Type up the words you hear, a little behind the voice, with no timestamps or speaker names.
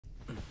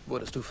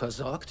Wurdest du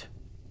versorgt?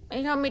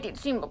 Ich habe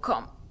Medizin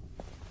bekommen.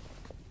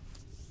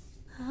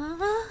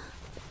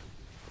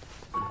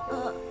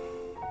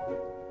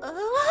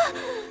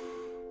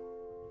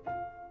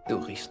 Du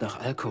riechst nach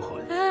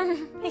Alkohol.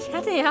 Ich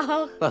hatte ja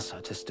auch. Was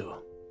hattest du?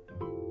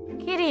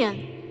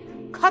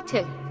 Gideon.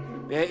 Cocktail.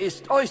 Er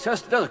ist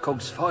äußerst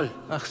wirkungsvoll.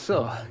 Ach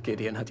so,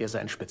 Gideon hat dir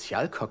seinen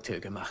Spezialcocktail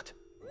gemacht.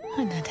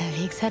 Und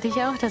unterwegs hatte ich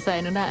auch das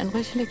ein oder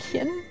andere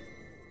Schlückchen.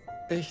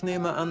 Ich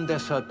nehme an,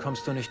 deshalb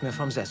kommst du nicht mehr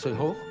vom Sessel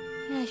hoch?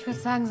 Ja, ich würde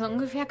sagen, so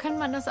ungefähr kann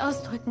man das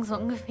ausdrücken, so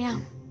ungefähr.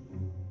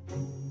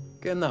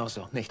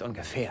 Genauso, nicht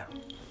ungefähr.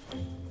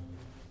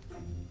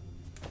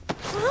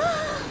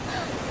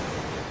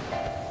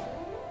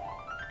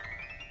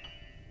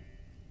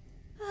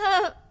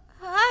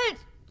 Halt!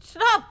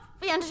 Stopp!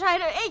 Wie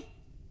entscheide ich?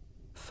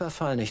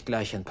 Verfall nicht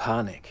gleich in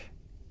Panik.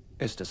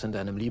 Ist es in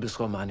deinem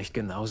Liebesroman nicht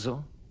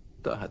genauso?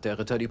 Da hat der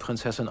Ritter die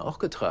Prinzessin auch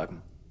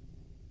getragen.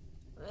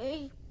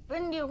 Ich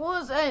bin die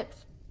Ruhe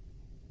selbst.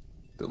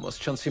 Du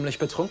musst schon ziemlich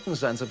betrunken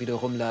sein, so wie du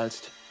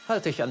rumlallst.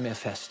 Halt dich an mir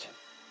fest.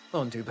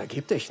 Und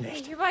übergib dich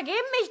nicht. Ich übergebe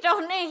mich doch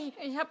nicht.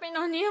 Ich habe mich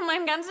noch nie in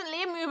meinem ganzen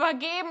Leben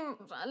übergeben.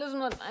 Das ist alles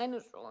nur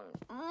deine Schuld.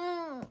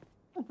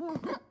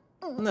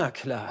 Na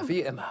klar,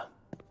 wie immer.